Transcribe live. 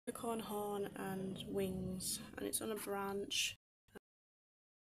unicorn horn and wings, and it's on a branch.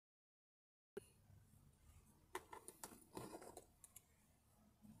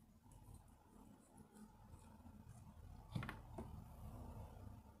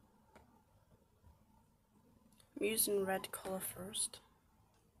 I'm using red colour first.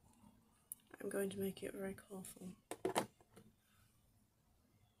 I'm going to make it very colourful. I'm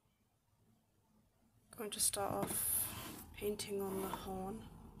going to start off painting on the horn.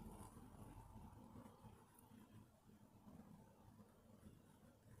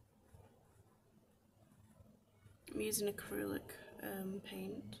 I'm using acrylic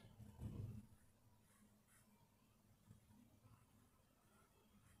paint.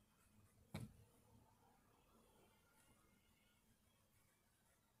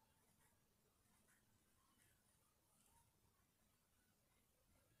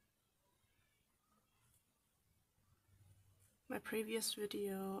 My previous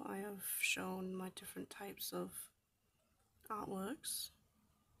video I have shown my different types of artworks.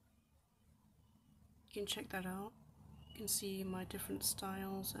 You can check that out. You can see my different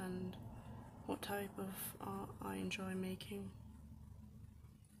styles and what type of art I enjoy making.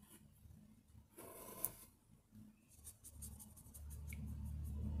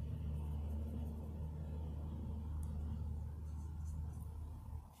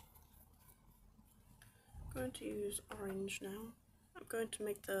 I'm going to use orange now. I'm going to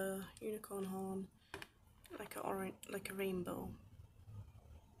make the unicorn horn like a rainbow.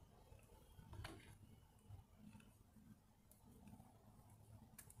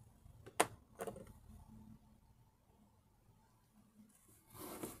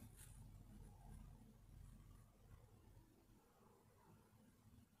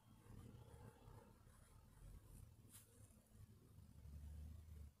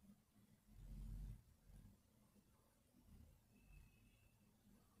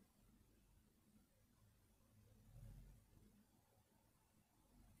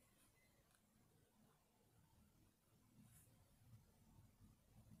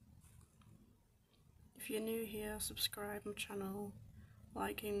 If you're new here, subscribe my channel,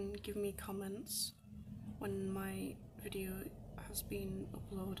 like and give me comments when my video has been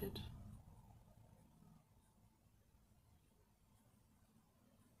uploaded.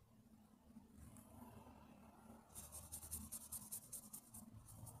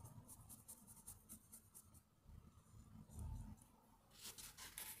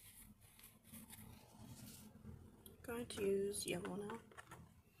 I'm going to use yellow now.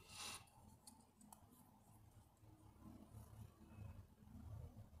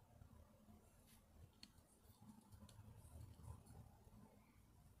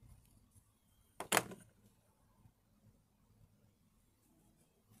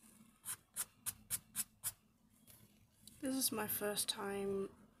 This is my first time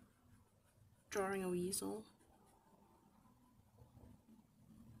drawing a weasel,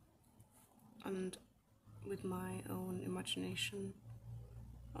 and with my own imagination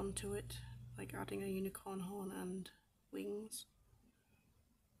onto it, like adding a unicorn horn and wings,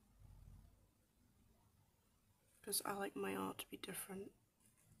 because I like my art to be different.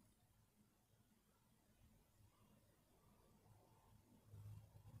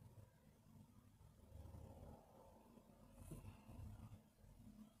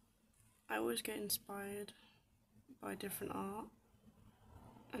 I always get inspired by different art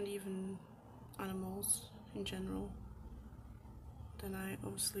and even animals in general. Then I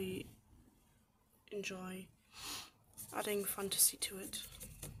obviously enjoy adding fantasy to it.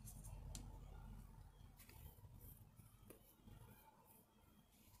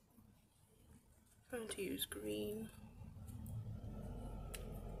 I'm going to use green.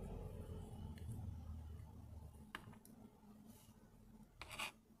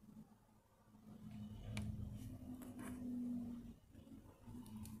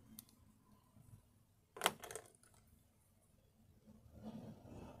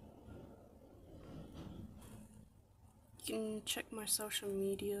 You can check my social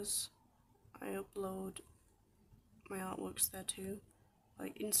medias. I upload my artworks there too,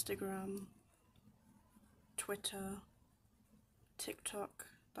 like Instagram, Twitter, TikTok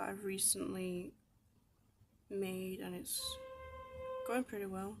that I've recently made, and it's going pretty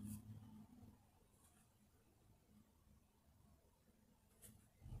well.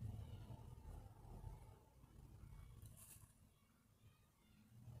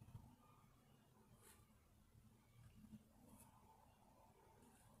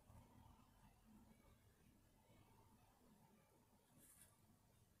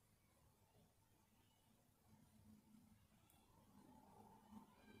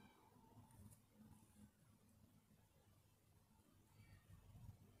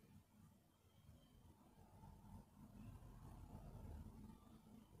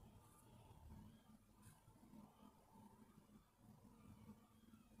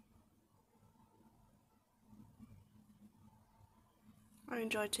 I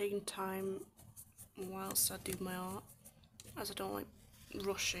enjoy taking time whilst I do my art, as I don't like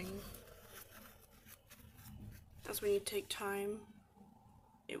rushing, as when you take time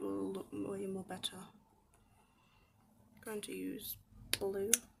it will look way more better. I'm going to use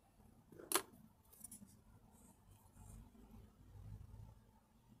blue.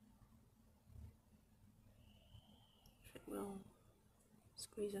 If it will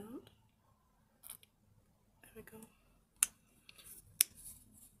squeeze out. There we go.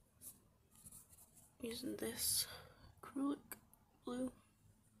 Using this acrylic blue.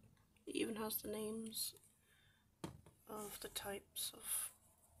 It even has the names of the types of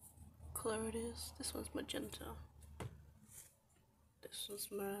colour it is. This one's magenta. This one's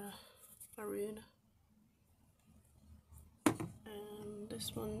maroon. And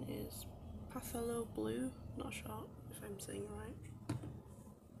this one is Pathelo blue. Not sure if I'm saying it right.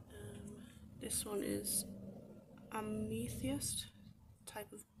 This one is amethyst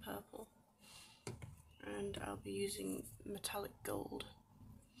type of purple. And I'll be using metallic gold.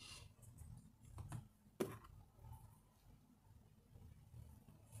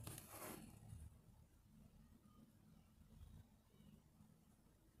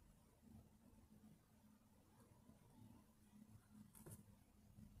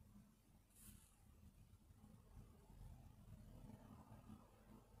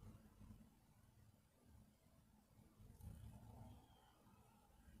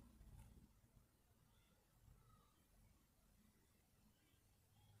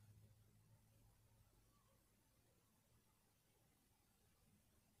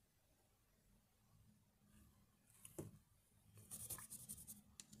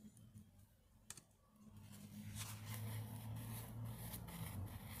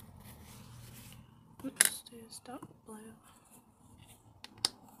 Next is dark blue.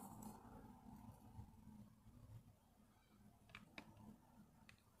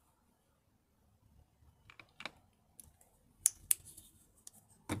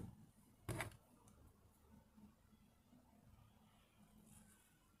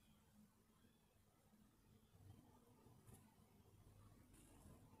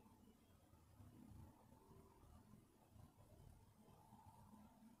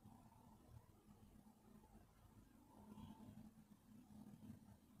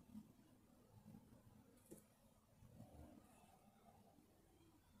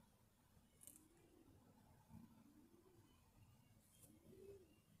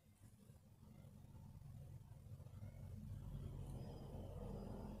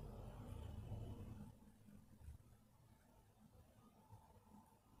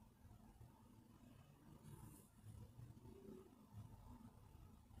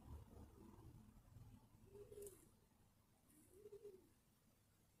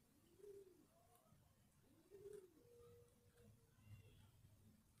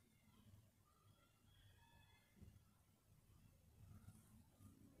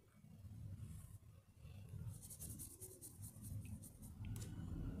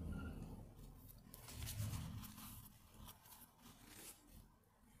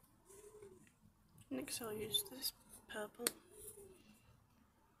 Next I'll use this purple.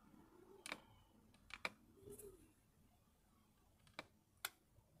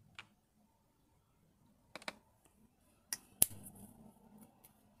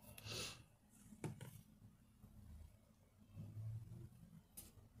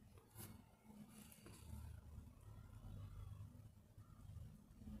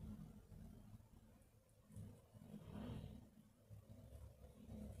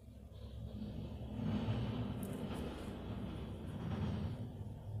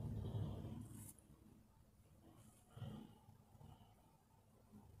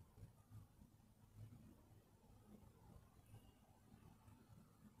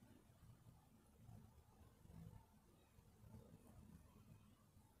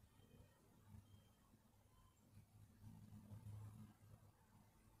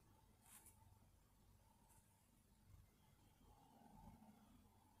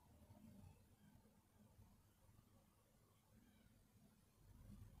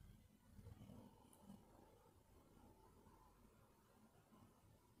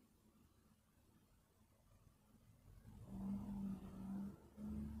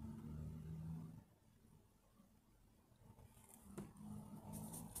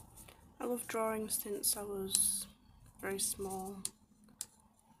 I love drawing since I was very small,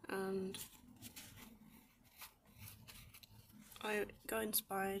 and I got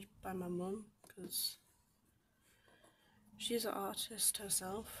inspired by my mum because she's an artist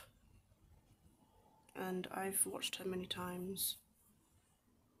herself, and I've watched her many times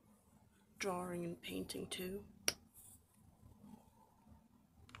drawing and painting too.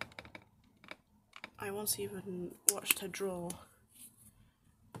 I once even watched her draw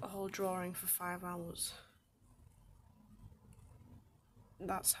a whole drawing for 5 hours.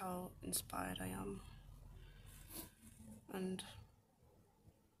 That's how inspired I am. And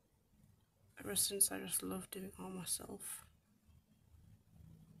ever since, I just love doing it all myself.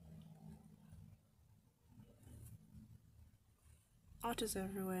 Art is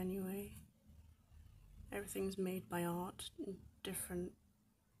everywhere anyway. Everything's made by art in different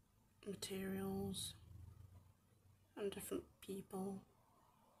materials and different people.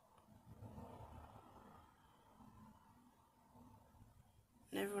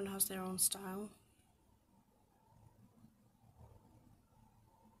 And everyone has their own style.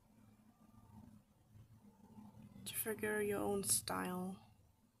 To figure your own style,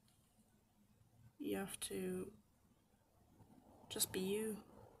 you have to just be you.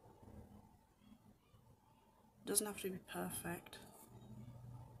 It doesn't have to be perfect.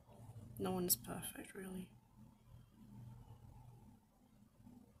 No one is perfect, really.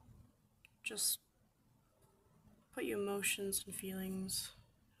 Just put your emotions and feelings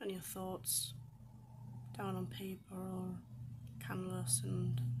and your thoughts down on paper or canvas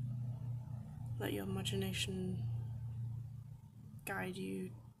and let your imagination guide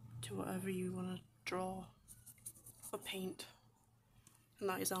you to whatever you want to draw or paint. And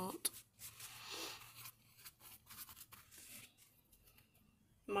that is art.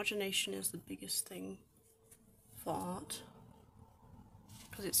 Imagination is the biggest thing for art,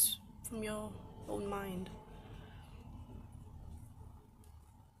 because it's from your own mind.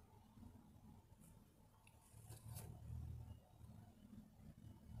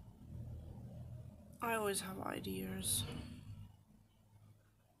 I always have ideas.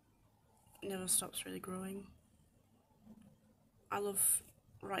 It never stops really growing. I love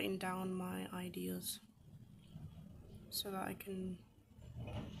writing down my ideas so that I can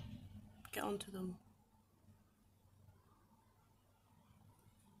get onto them.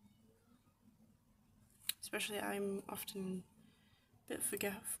 Especially I'm often a bit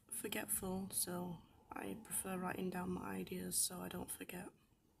forgetful, so I prefer writing down my ideas so I don't forget.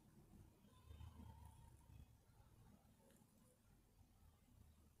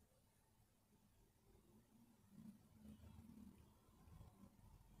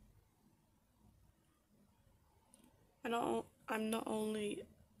 And I'm not only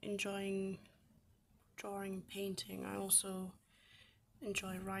enjoying drawing and painting, I also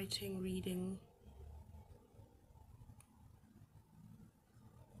enjoy writing, reading.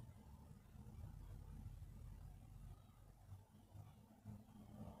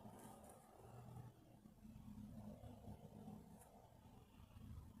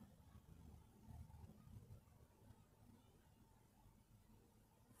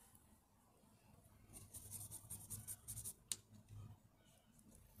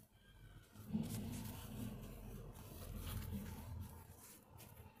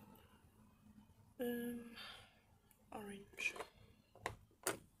 Orange.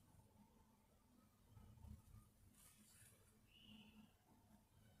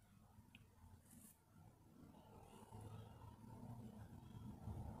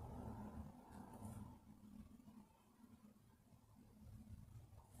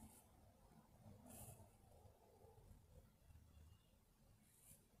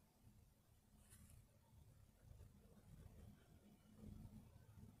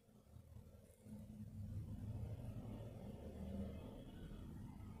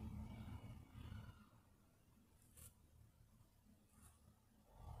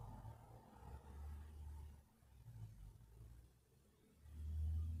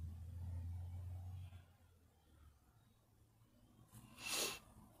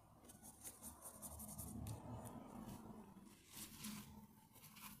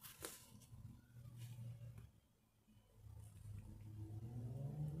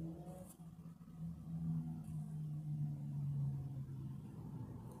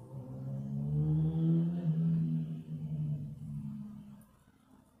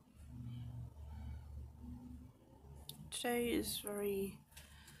 Today is very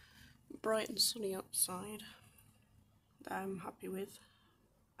bright and sunny outside, that I'm happy with.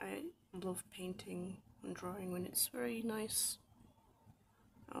 I love painting and drawing when it's very nice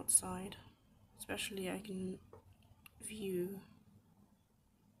outside, especially I can view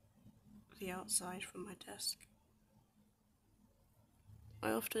the outside from my desk.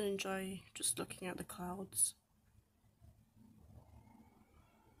 I often enjoy just looking at the clouds,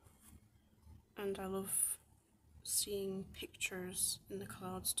 and I love seeing pictures in the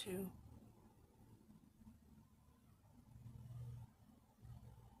clouds too.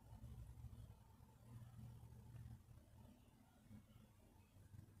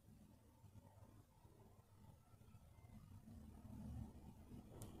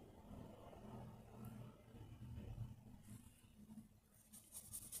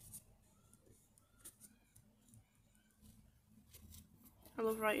 I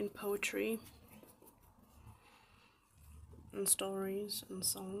love writing poetry and stories and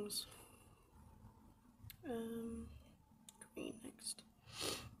songs. Green next.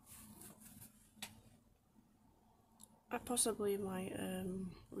 I possibly might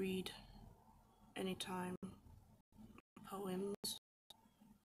read anytime poems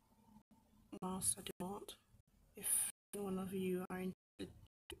whilst I do not. If one of you are interested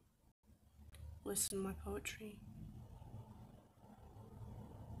to listen to my poetry.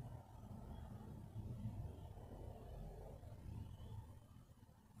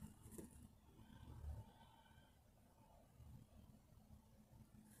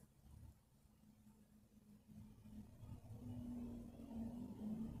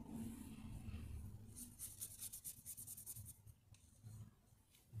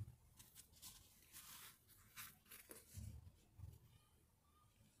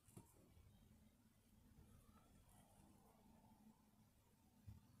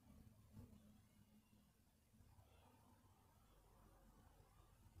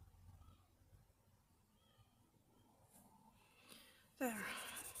 There,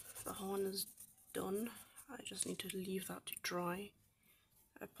 the horn is done. I just need to leave that to dry.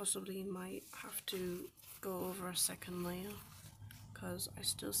 I possibly might have to go over a second layer because I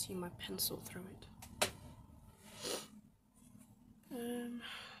still see my pencil through it.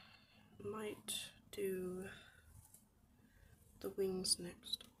 Might do the wings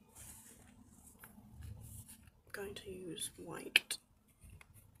next. I'm going to use white.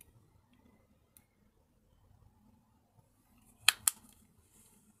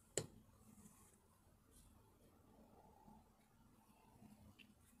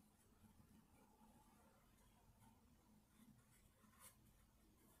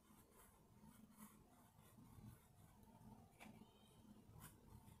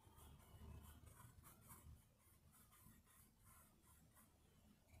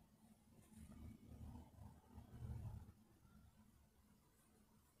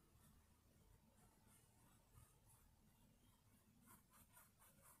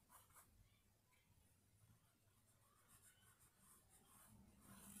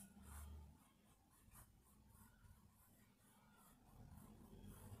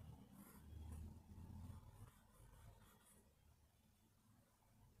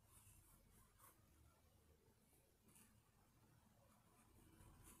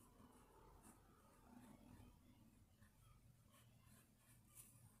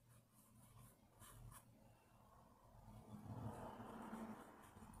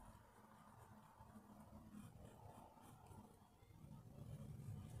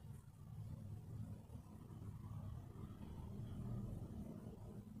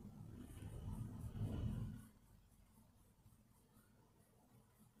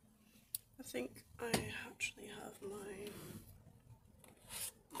 I think I actually have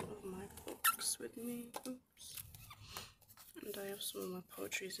one of my books with me. Oops. And I have some of my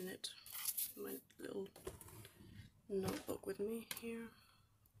poetries in it. My little notebook with me here.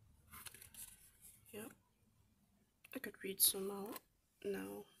 Yep. I could read some out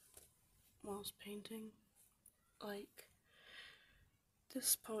now whilst painting. Like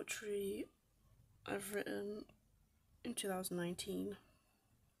this poetry I've written in 2019.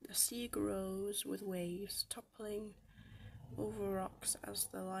 The sea grows with waves toppling over rocks as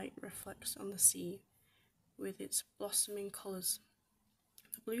the light reflects on the sea with its blossoming colours.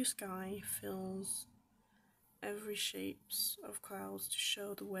 The blue sky fills every shapes of clouds to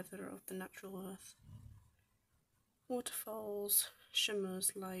show the weather of the natural earth. Waterfalls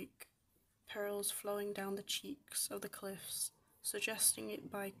shimmers like pearls flowing down the cheeks of the cliffs, suggesting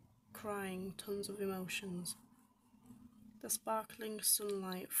it by crying tons of emotions. The sparkling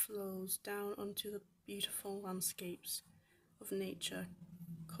sunlight flows down onto the beautiful landscapes of nature,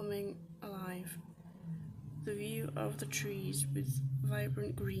 coming alive. The view of the trees with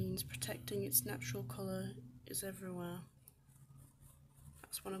vibrant greens protecting its natural colour is everywhere.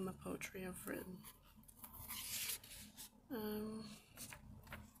 That's one of my poetry I've written.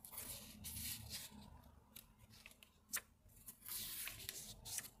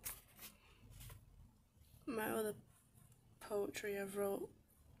 My other poetry I wrote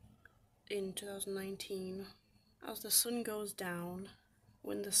in 2019. As the sun goes down,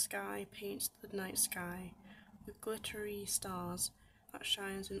 when the sky paints the night sky with glittery stars that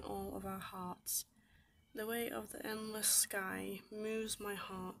shines in all of our hearts, the way of the endless sky moves my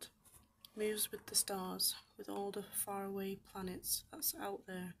heart, moves with the stars, with all the faraway planets that's out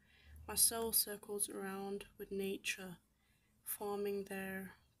there. My soul circles around with nature, forming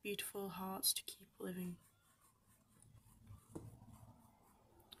their beautiful hearts to keep living.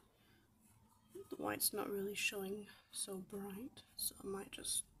 white's not really showing so bright, so I might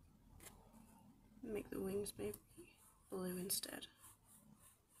just make the wings maybe blue instead.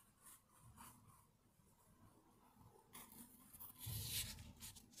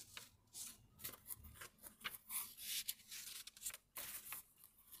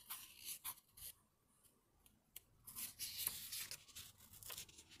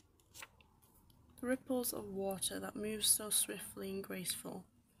 The ripples of water that moves so swiftly and graceful.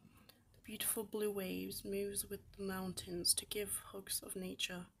 The beautiful blue waves moves with the mountains to give hugs of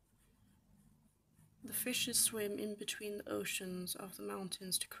nature. The fishes swim in between the oceans of the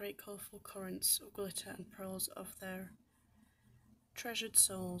mountains to create colourful currents of glitter and pearls of their treasured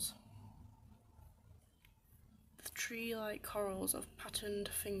souls. The tree-like corals of patterned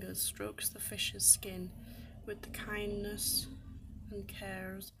fingers strokes the fish's skin with the kindness and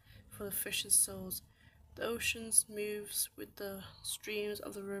cares for the fish's souls. The oceans moves with the streams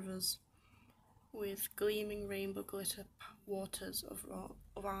of the rivers, with gleaming rainbow glitter waters of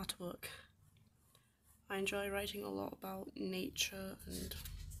artwork. I enjoy writing a lot about nature and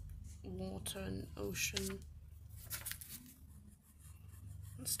water and ocean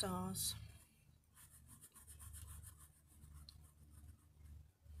and stars.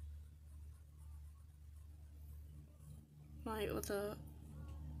 My other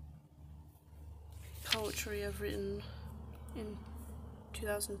poetry I've written in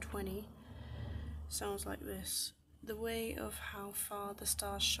 2020 sounds like this. The way of how far the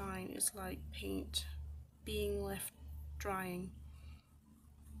stars shine is like paint being left drying.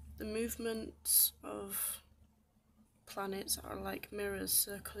 The movements of planets are like mirrors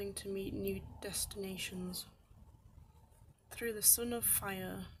circling to meet new destinations. Through the sun of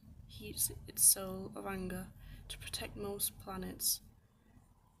fire heats its soul of anger to protect most planets.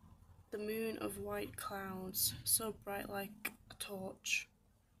 The moon of white clouds, so bright like a torch,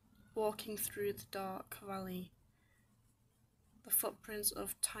 walking through the dark valley. The footprints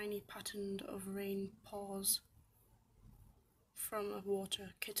of tiny patterned of rain paws from a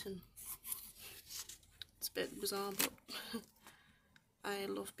water kitten. It's a bit bizarre, but I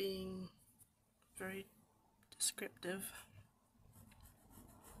love being very descriptive.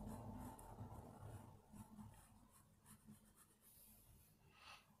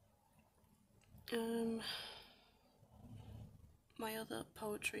 My other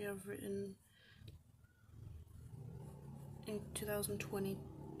poetry I've written in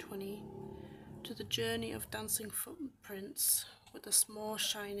 2020, to the journey of dancing footprints with the small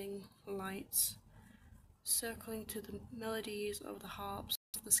shining lights, circling to the melodies of the harps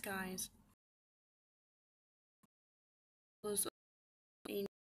of the skies. Colors of angel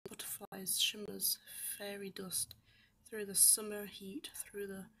butterflies shimmers fairy dust through the summer heat, through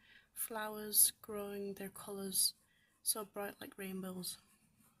the flowers growing their colors so bright like rainbows.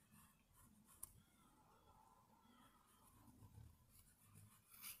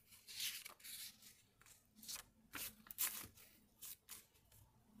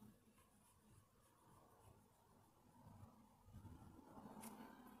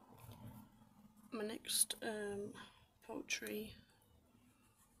 My next poetry,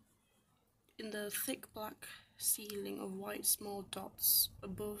 in the thick black ceiling of white small dots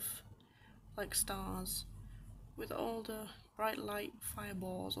above like stars, with all the bright light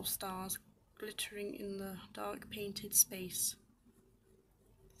fireballs of stars glittering in the dark painted space.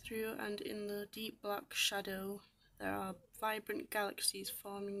 Through and in the deep black shadow there are vibrant galaxies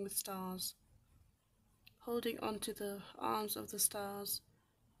forming with stars. Holding onto the arms of the stars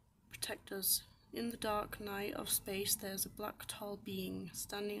protect us. In the dark night of space there's a black tall being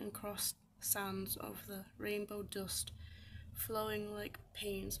standing across the sands of the rainbow dust, flowing like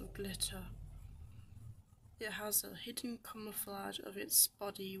panes of glitter. It has a hidden camouflage of its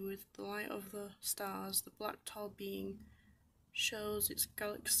body with the light of the stars. The black tall being shows its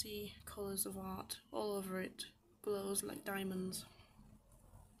galaxy colours of art. All over it glows like diamonds.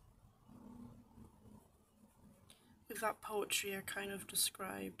 With that poetry I kind of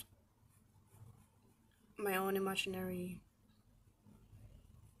described my own imaginary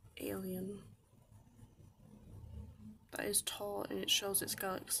alien that is tall and it shows its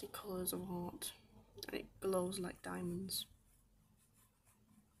galaxy colours of art and it glows like diamonds.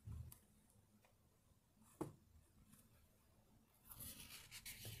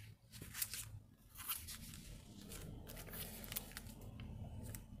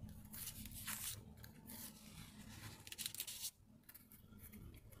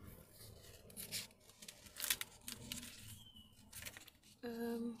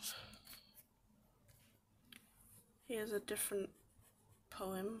 Here's a different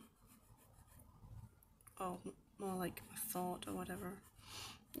poem, or more like a thought or whatever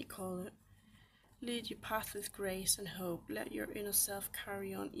you call it. Lead your path with grace and hope. Let your inner self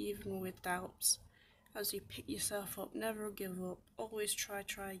carry on even with doubts. As you pick yourself up, never give up. Always try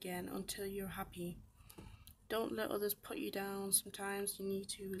again until you're happy. Don't let others put you down. Sometimes you need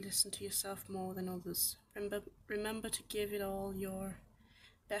to listen to yourself more than others. Remember to give it all your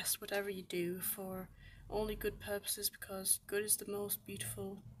best, whatever you do, for only good purposes, because good is the most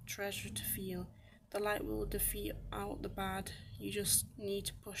beautiful treasure to feel. The light will defeat out the bad. You just need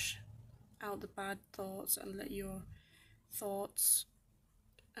to push out the bad thoughts and let your thoughts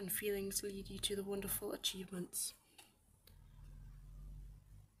and feelings lead you to the wonderful achievements.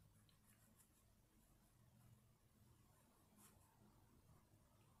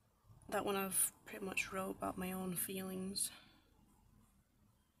 That one I've pretty much wrote about my own feelings,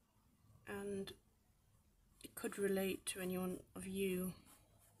 and it could relate to anyone of you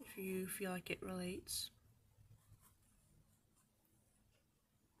if you feel like it relates.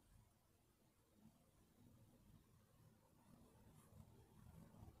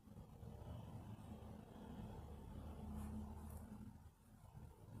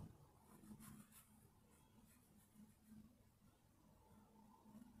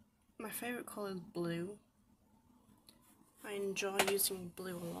 My favourite colour is blue. I enjoy using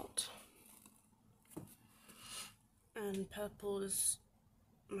blue a lot. And purple is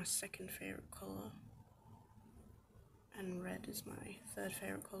my second favourite colour. And red is my third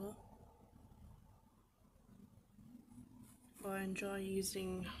favourite colour. But I enjoy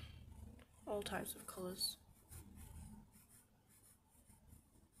using all types of colours.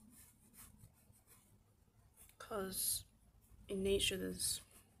 Because in nature there's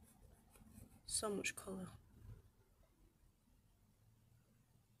so much colour.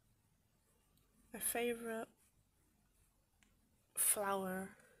 My favourite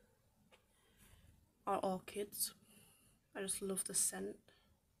flower are orchids. I just love the scent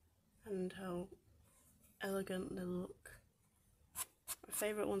and how elegant they look. My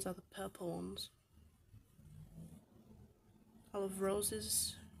favourite ones are the purple ones. I love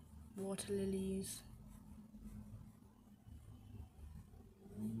roses, water lilies,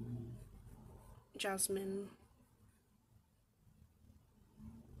 jasmine,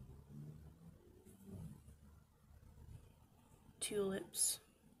 tulips,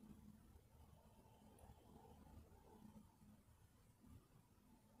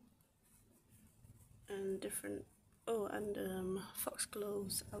 and different,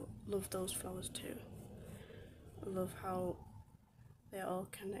 foxgloves. I love those flowers too. I love how they're all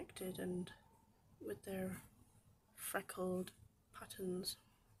connected and with their freckled patterns.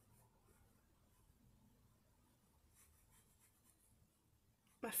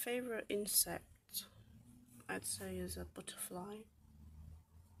 My favourite insect, I'd say, is a butterfly.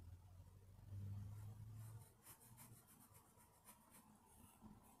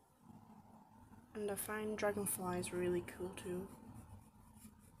 And I find dragonflies really cool too.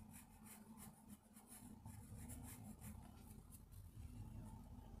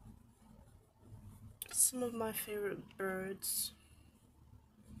 Some of my favourite birds,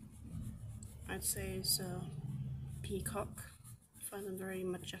 I'd say, is a peacock. I find them very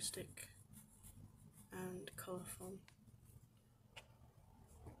majestic and colourful.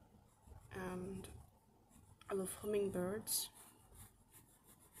 And I love hummingbirds,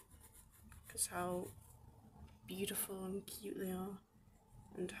 because how beautiful and cute they are,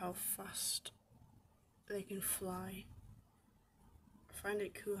 and how fast they can fly. I find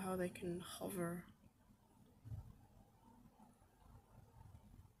it cool how they can hover.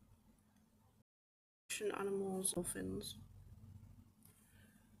 Ocean animals, dolphins.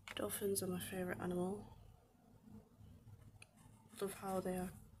 Dolphins are my favourite animal. I love how they are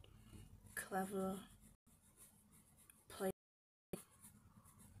clever, playful,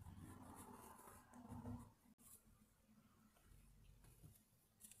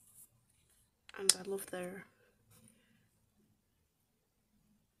 and I love their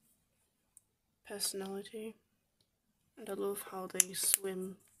personality, and I love how they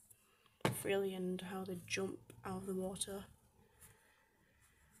swim freely and how they jump out of the water.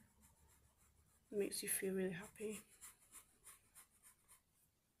 It makes you feel really happy.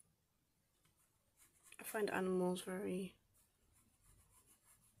 I find animals very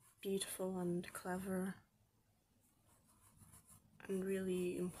beautiful and clever and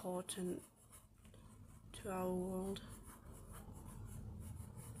really important to our world,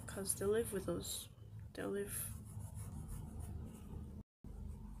 because they live with us. They live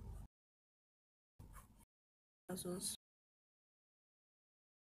as us.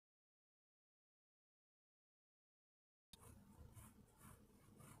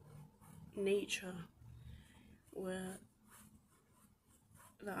 Nature, where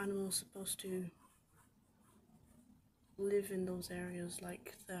the animal is supposed to live in those areas,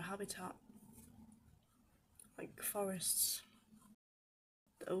 like their habitat, like forests,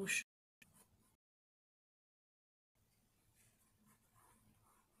 the ocean.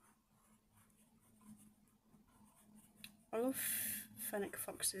 I love fennec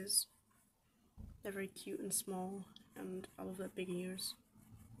foxes. They're very cute and small, and I love their big ears.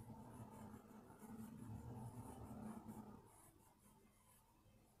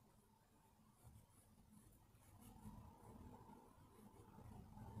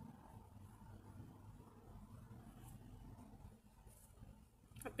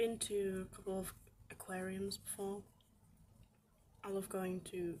 I've been to a couple of aquariums before. I love going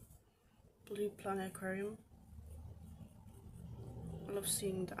to Blue Planet Aquarium. I love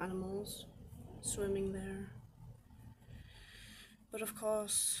seeing the animals swimming there. But of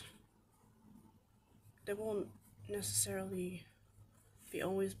course, they won't necessarily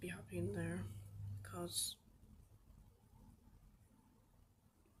always be happy in there, because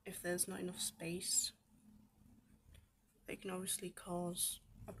if there's not enough space, they can obviously cause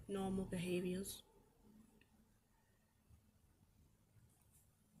abnormal behaviours.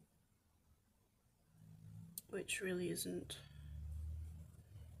 Which really isn't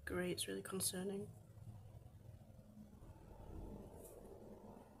great, it's really concerning.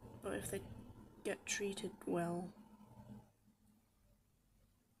 But if they get treated well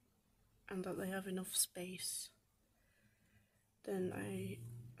and that they have enough space, then I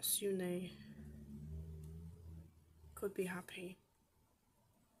assume they could be happy.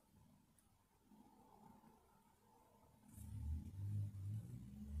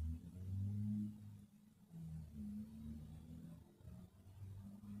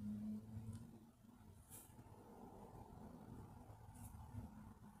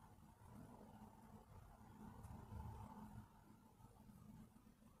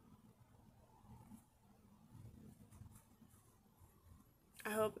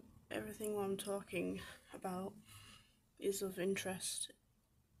 I hope everything I'm talking about is of interest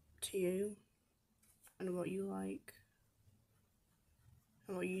to you and what you like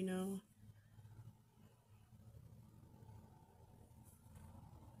and what you know.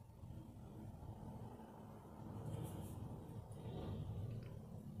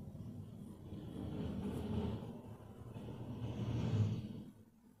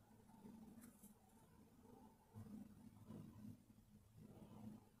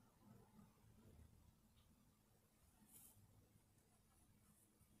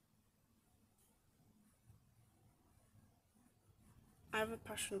 I have a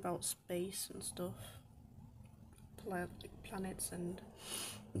passion about space and stuff, planets, and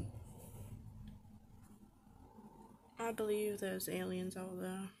I believe there's aliens out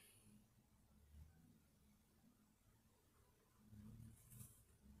there.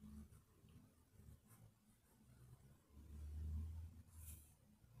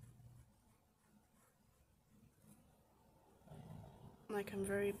 Like, I'm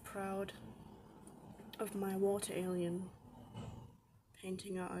very proud of my water alien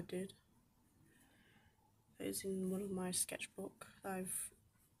painting art I did. It is in one of my sketchbook that I've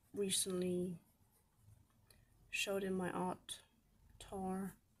recently showed in my art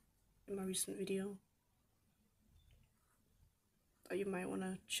tour in my recent video that you might want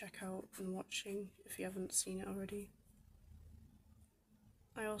to check out and watching if you haven't seen it already.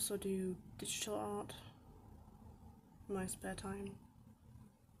 I also do digital art in my spare time.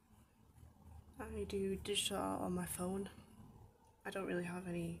 I do digital art on my phone. I don't really have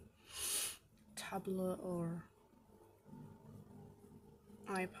any tablet or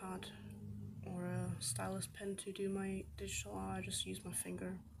iPad or a stylus pen to do my digital art. I just use my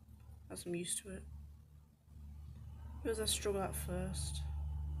finger as I'm used to it. It was a struggle at first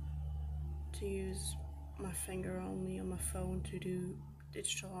to use my finger only on my phone to do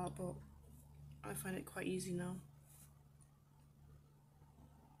digital art, but I find it quite easy now.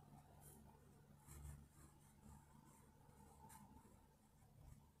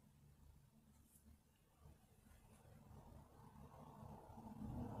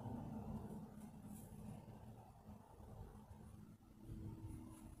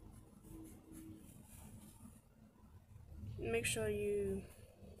 Make sure you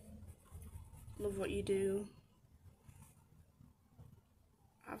love what you do,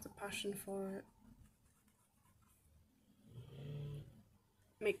 have the passion for it,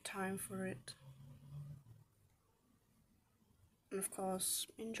 make time for it, and of course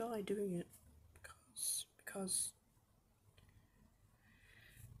enjoy doing it, because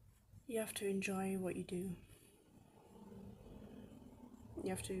you have to enjoy what you do. You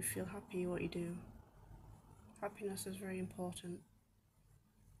have to feel happy what you do. Happiness is very important,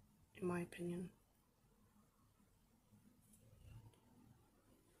 in my opinion.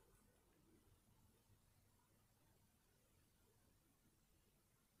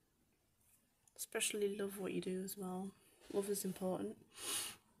 especially love what you do as well. Love is important.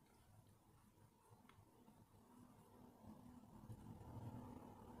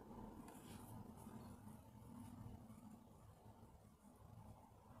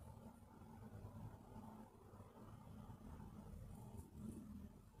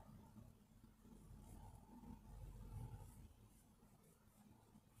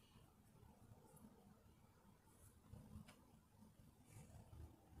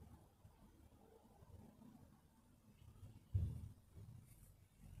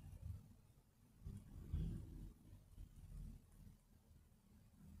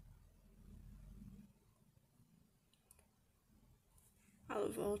 I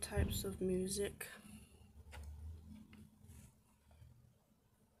love all types of music.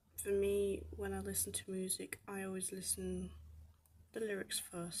 For me, when I listen to music, I always listen the lyrics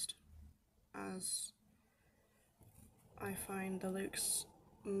first, as I find the lyrics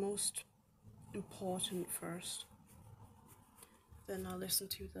most important first. Then I listen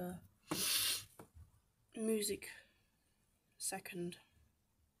to the music second,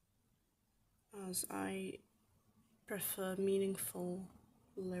 as I prefer meaningful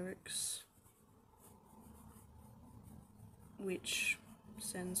lyrics which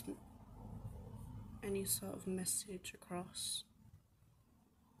sends any sort of message across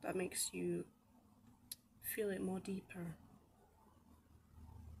that makes you feel it more deeper.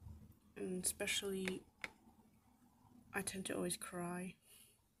 And especially, I tend to always cry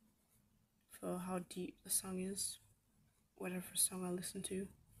for how deep the song is, whatever song I listen to.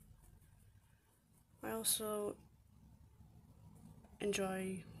 I also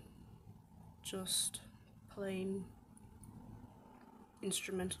enjoy just plain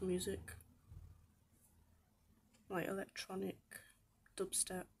instrumental music, like electronic,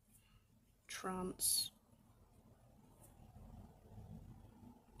 dubstep, trance,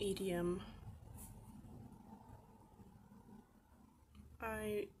 EDM.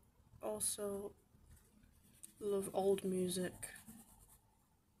 I also love old music,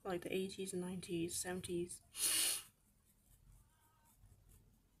 like the 80s, 90s, 70s.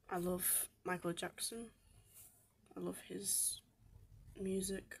 I love Michael Jackson. I love his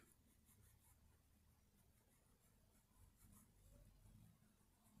music.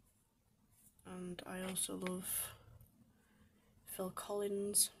 And I also love Phil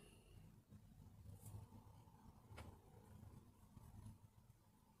Collins.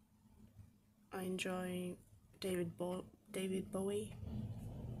 I enjoy David Bowie.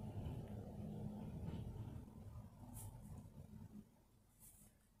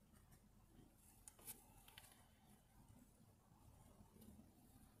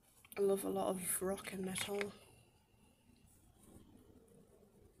 I love a lot of rock and metal.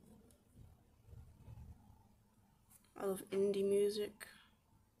 I love indie music.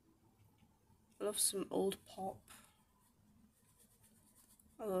 I love some old pop.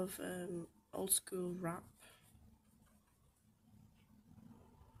 I love old school rap.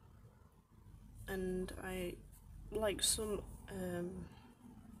 And I like some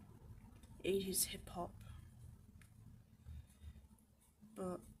 80s hip hop.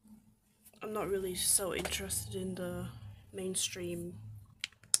 But I'm not really so interested in the mainstream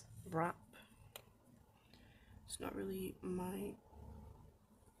rap. It's not really my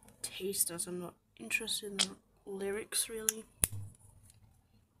taste, as I'm not interested in the lyrics really.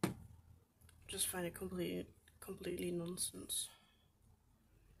 Just find it completely nonsense.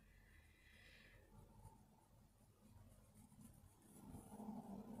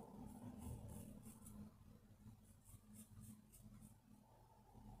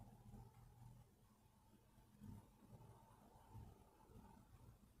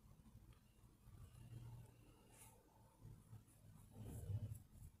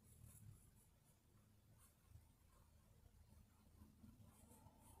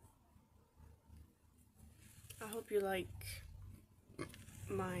 I hope you like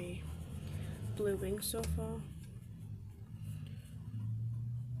my blue ink so far.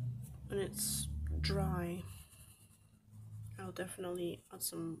 When it's dry, I'll definitely add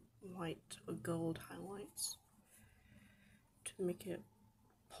some white or gold highlights to make it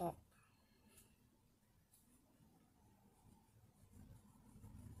pop.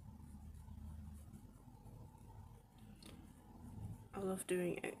 I love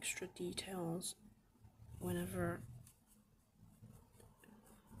doing extra details whenever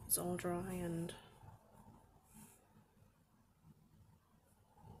it's all dry and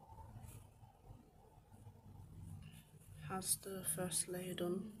has the first layer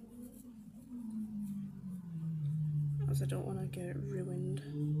done, as I don't want to get it ruined.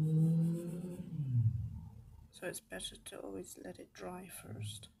 So it's better to always let it dry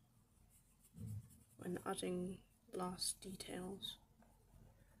first. when adding last details.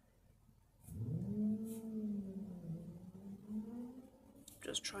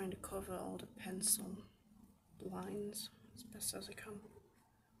 Just trying to cover all the pencil lines as best as I can.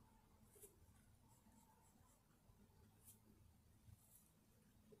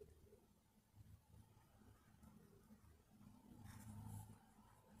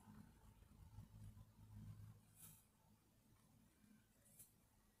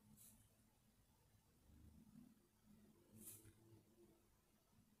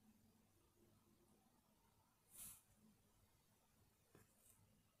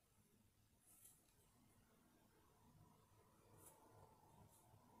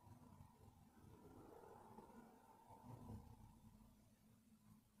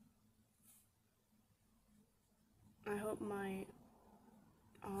 I hope my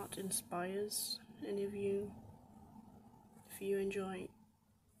art inspires any of you if you enjoy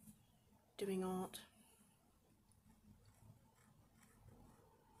doing art.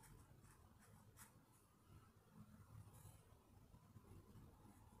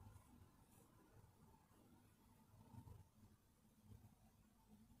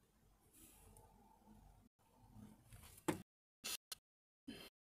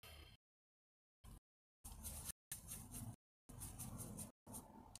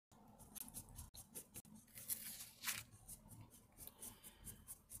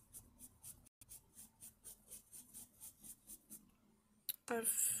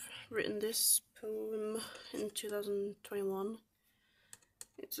 I've written this poem in 2021.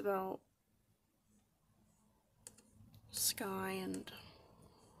 It's about sky and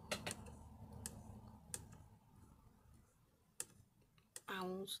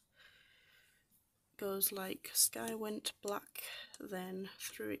owls. It goes like, sky went black, then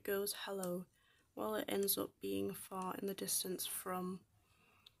through it goes hello, while it ends up being far in the distance from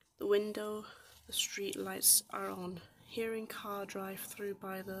the window. The street lights are on, hearing car drive through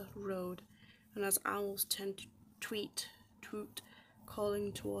by the road, and as owls tend to tweet,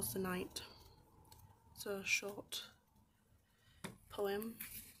 calling towards the night. It's a short poem.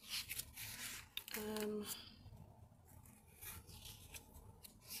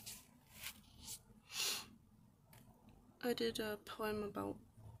 I did a poem about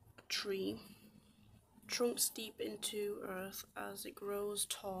a tree. Trunks deep into earth as it grows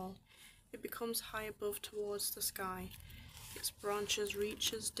tall. It becomes high above towards the sky. Its branches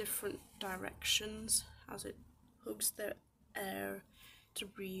reaches different directions as it hugs the air to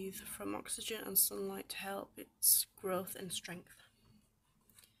breathe from oxygen and sunlight to help its growth and strength.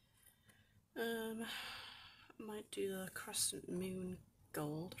 I might do the crescent moon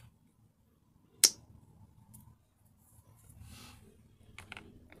gold.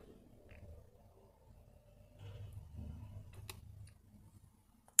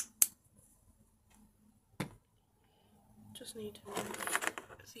 Just need to move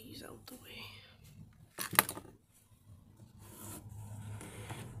these out the way.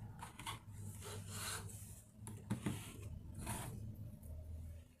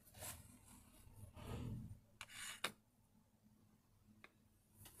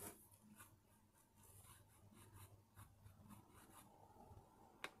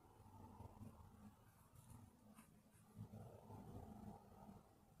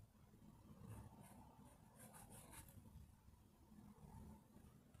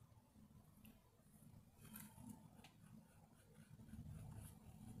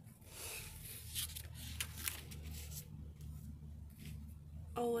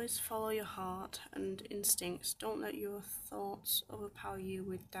 Always follow your heart and instincts. Don't let your thoughts overpower you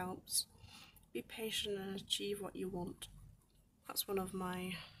with doubts. Be patient and achieve what you want. That's one of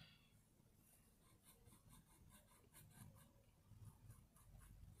my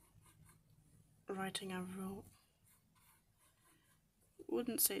writing I wrote.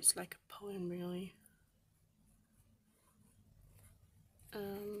 Wouldn't say it's like a poem really.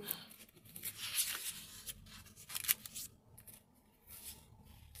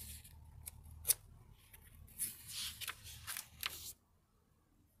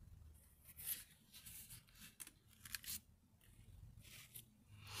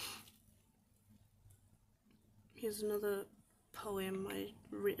 Here's another poem I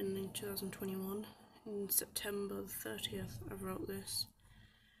written in 2021. In September the 30th I wrote this.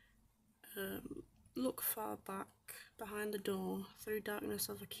 Look far back, behind the door, through darkness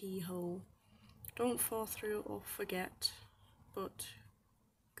of a keyhole. Don't fall through or forget, but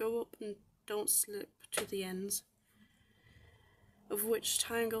go up and don't slip to the ends, of which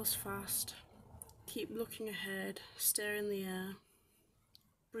time goes fast. Keep looking ahead, stare in the air.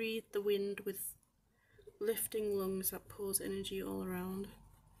 Breathe the wind with lifting lungs that pours energy all around.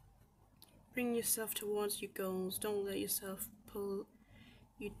 Bring yourself towards your goals. Don't let yourself pull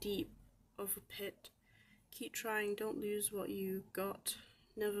you deep of a pit. Keep trying. Don't lose what you got.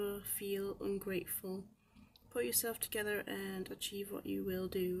 Never feel ungrateful. Put yourself together and achieve what you will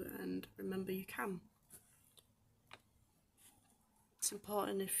do, and remember you can. It's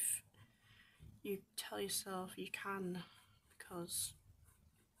important if you tell yourself you can, because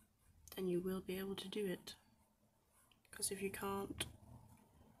then you will be able to do it. Because if you can't,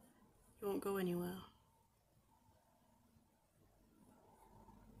 you won't go anywhere.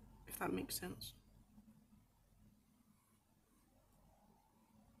 If that makes sense.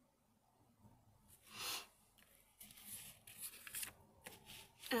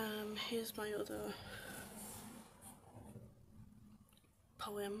 Here's my other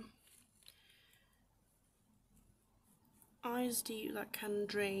poem. Eyes deep that can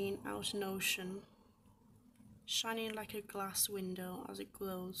drain out an ocean, shining like a glass window as it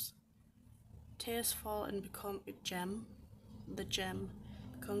glows. Tears fall and become a gem. The gem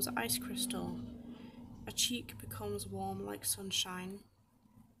becomes ice crystal. A cheek becomes warm like sunshine,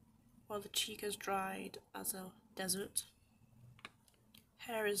 while the cheek is dried as a desert.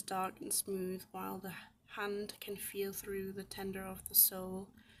 Hair is dark and smooth, while the hand can feel through the tender of the soul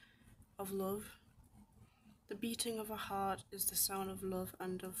of love. The beating of a heart is the sound of love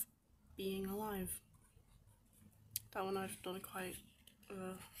and of being alive. That one I've done quite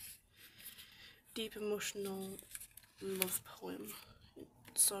a deep emotional love poem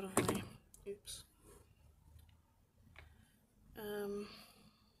sort of way. Oops.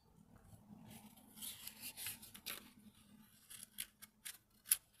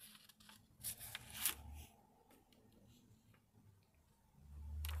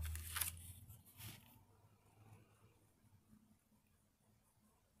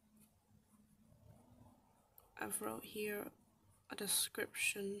 I've wrote here a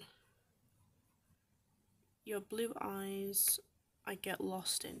description. Your blue eyes I get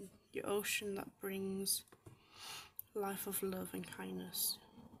lost in, your ocean that brings life of love and kindness.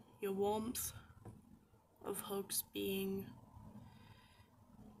 Your warmth of hugs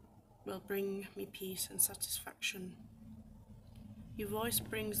will bring me peace and satisfaction. Your voice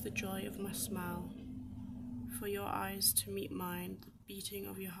brings the joy of my smile. For your eyes to meet mine, the beating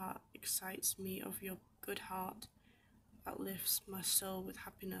of your heart excites me of your good heart that lifts my soul with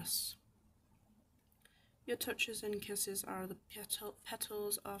happiness. Your touches and kisses are the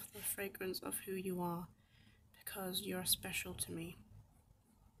petals of the fragrance of who you are, because you are special to me.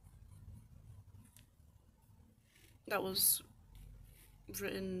 That was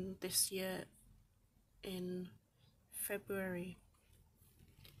written this year in February.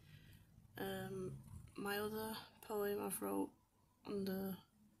 My other poem I've wrote on the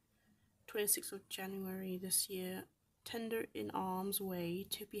 26th of January this year, tender in arms way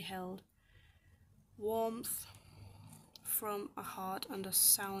to be held, warmth from a heart and a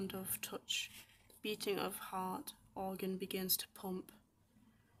sound of touch, the beating of heart organ begins to pump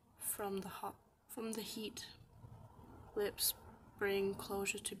from the heat, lips bring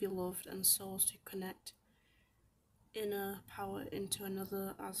closure to be loved and souls to connect, inner power into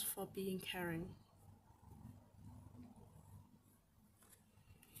another as for being caring.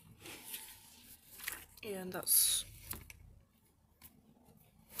 And that's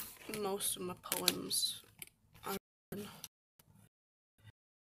most of my poems.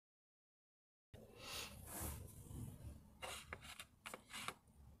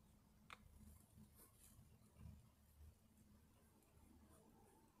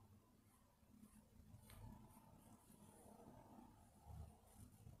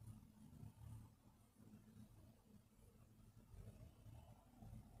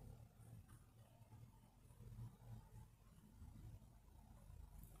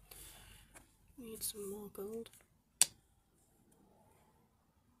 Need some more gold.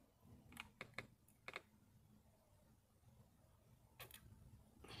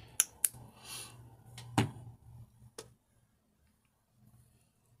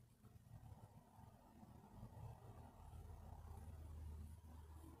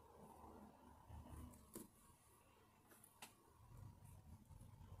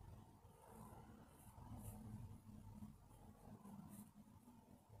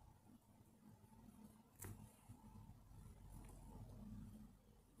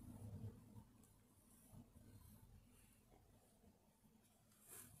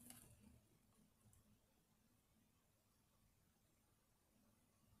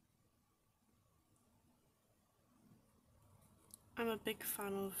 I'm a big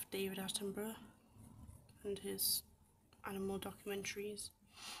fan of David Attenborough and his animal documentaries.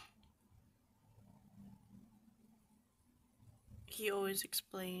 He always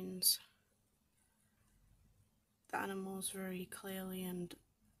explains the animals very clearly and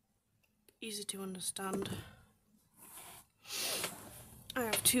easy to understand. I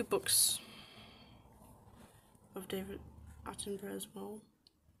have 2 books of David Attenborough as well.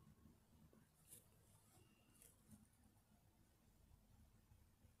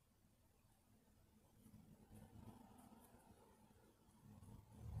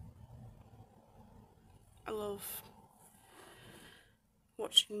 I love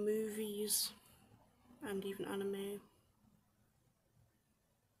watching movies and even anime.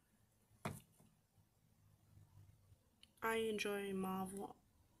 I enjoy Marvel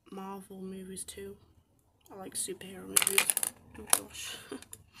movies too. I like superhero movies. Oh gosh,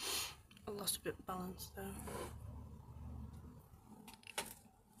 I lost a bit of balance there.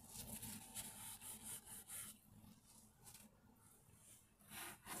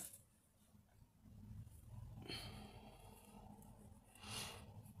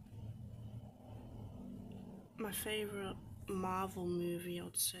 My favourite Marvel movie, I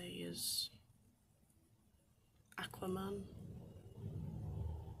would say, is Aquaman.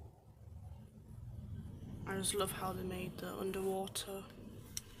 I just love how they made the underwater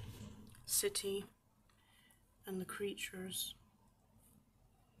city and the creatures.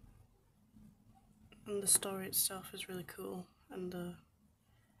 And the story itself is really cool, and the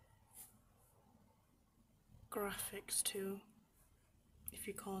graphics too, if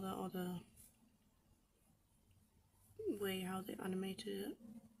you call that, or the way how they animated it.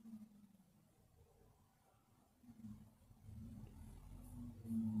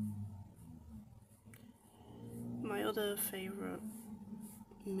 My other favourite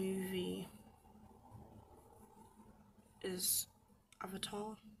movie is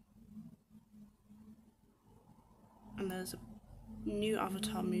Avatar, and there's a new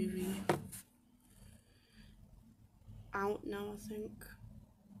Avatar movie out now, I think,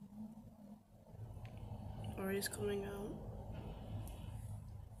 or is coming out,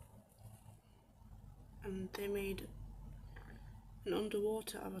 and they made an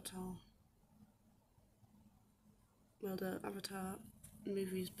underwater Avatar. Well, the Avatar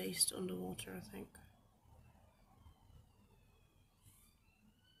movie is based underwater, I think.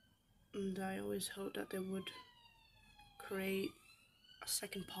 And I always hoped that they would create a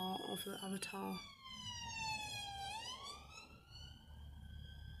second part of the Avatar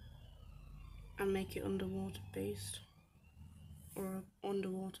and make it underwater based, or an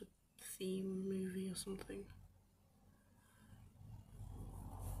underwater theme movie or something.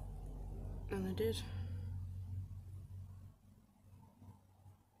 And they did.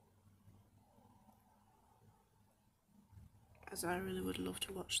 As I really would love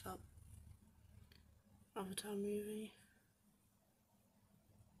to watch that Avatar movie.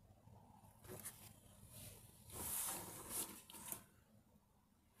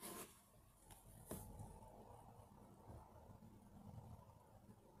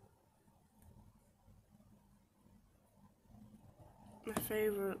 My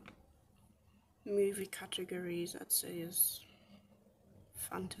favourite movie categories, I'd say, is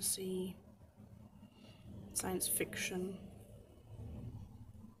fantasy, science fiction,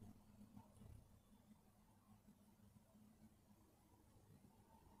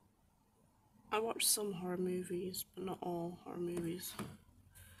 I watch some horror movies, but not all horror movies.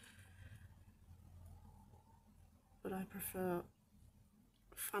 But I prefer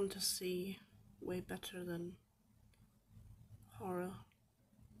fantasy way better than horror.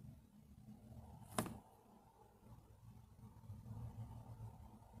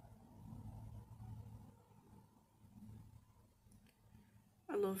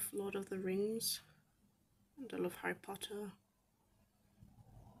 I love Lord of the Rings, and I love Harry Potter.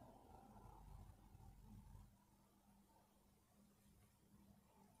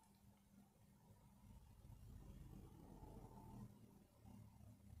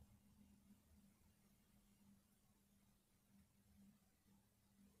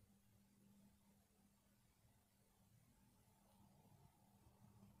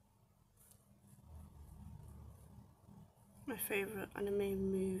 My favourite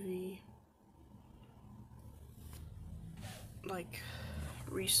anime movie, like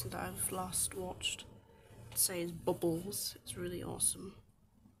recent I've last watched, I'd say is Bubbles. It's really awesome.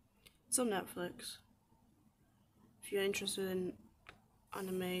 It's on Netflix. If you're interested in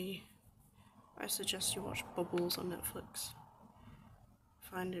anime, I suggest you watch Bubbles on Netflix.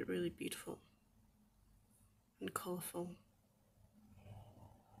 I find it really beautiful and colourful,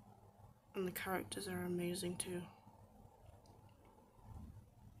 and the characters are amazing too.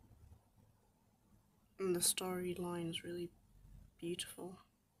 And the storyline is really beautiful.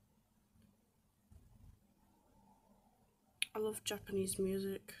 I love Japanese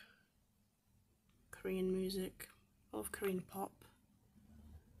music, Korean music, I love Korean pop.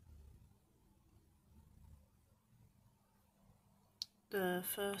 The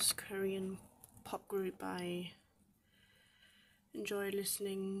first Korean pop group I enjoyed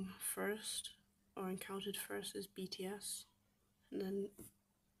listening first, or encountered first, is BTS, and then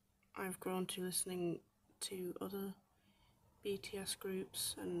I've grown to listening to other BTS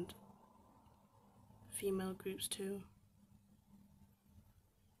groups and female groups too.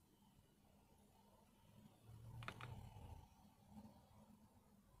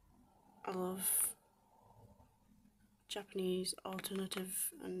 I love Japanese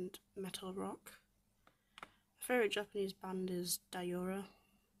alternative and metal rock. My favourite Japanese band is Diora.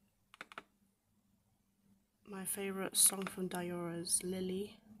 My favourite song from Diora is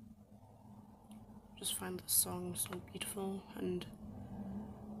Lily. I just find the song so beautiful, and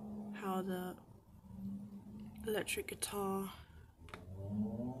how the electric guitar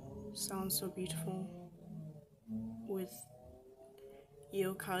sounds so beautiful, with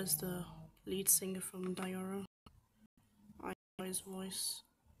Yoka as the lead singer from Diora. I enjoy his voice,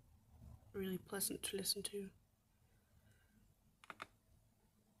 really pleasant to listen to.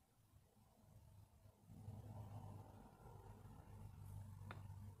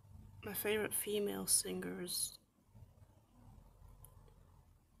 My favourite female singers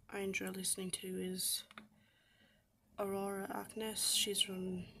I enjoy listening to is Aurora Agnes. She's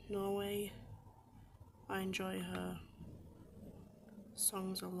from Norway. I enjoy her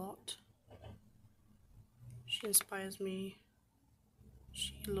songs a lot. She inspires me.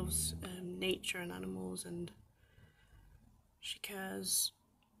 She loves nature and animals, and she cares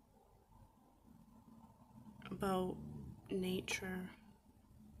about nature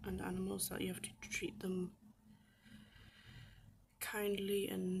and animals, that you have to treat them kindly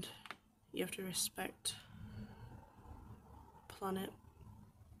and you have to respect the planet.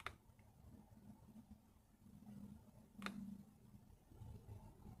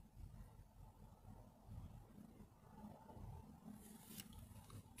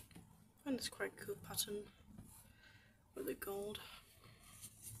 I find this quite a cool pattern with the gold.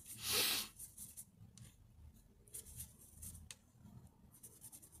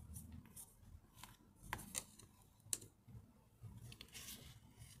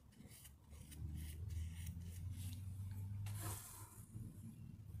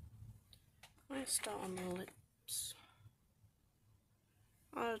 Let's start on the lips.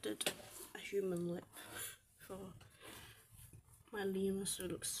 I did a human lip for my lemur, so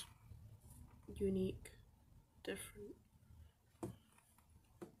it looks unique, different.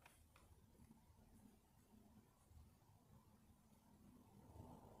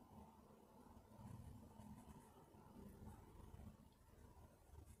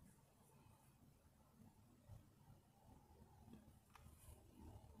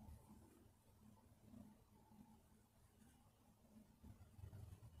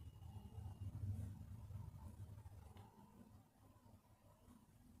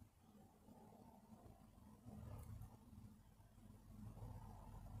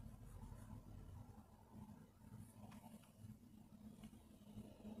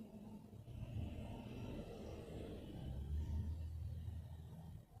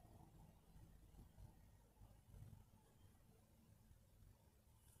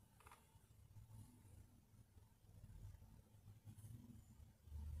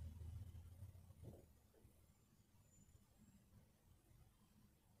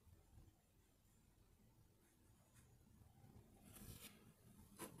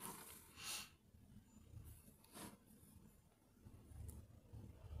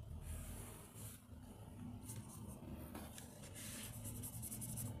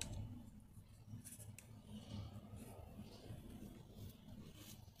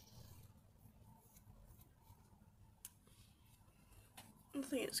 I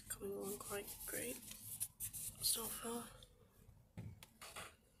think it's coming along quite great so far.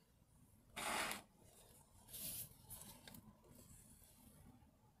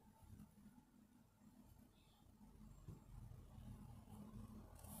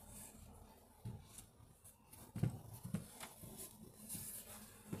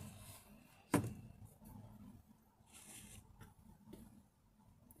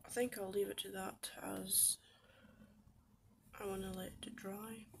 I think I'll leave it to that, as I want to let it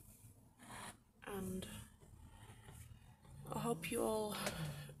dry, and I hope you all,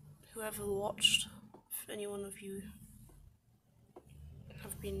 whoever watched, if any one of you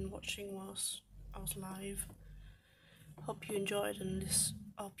have been watching whilst I was live, hope you enjoyed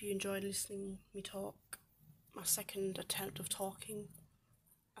listening me talk. My second attempt of talking.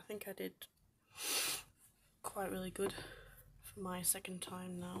 I think I did quite really good for my second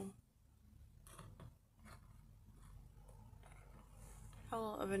time now.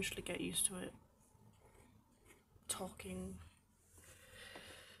 I'll eventually get used to it. Talking.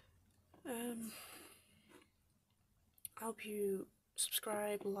 I hope you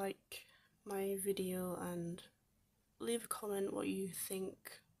subscribe, like my video, and leave a comment what you think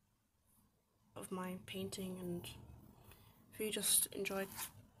of my painting, and if you just enjoyed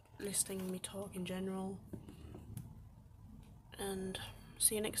listening to me talk in general. And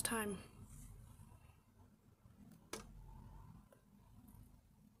see you next time.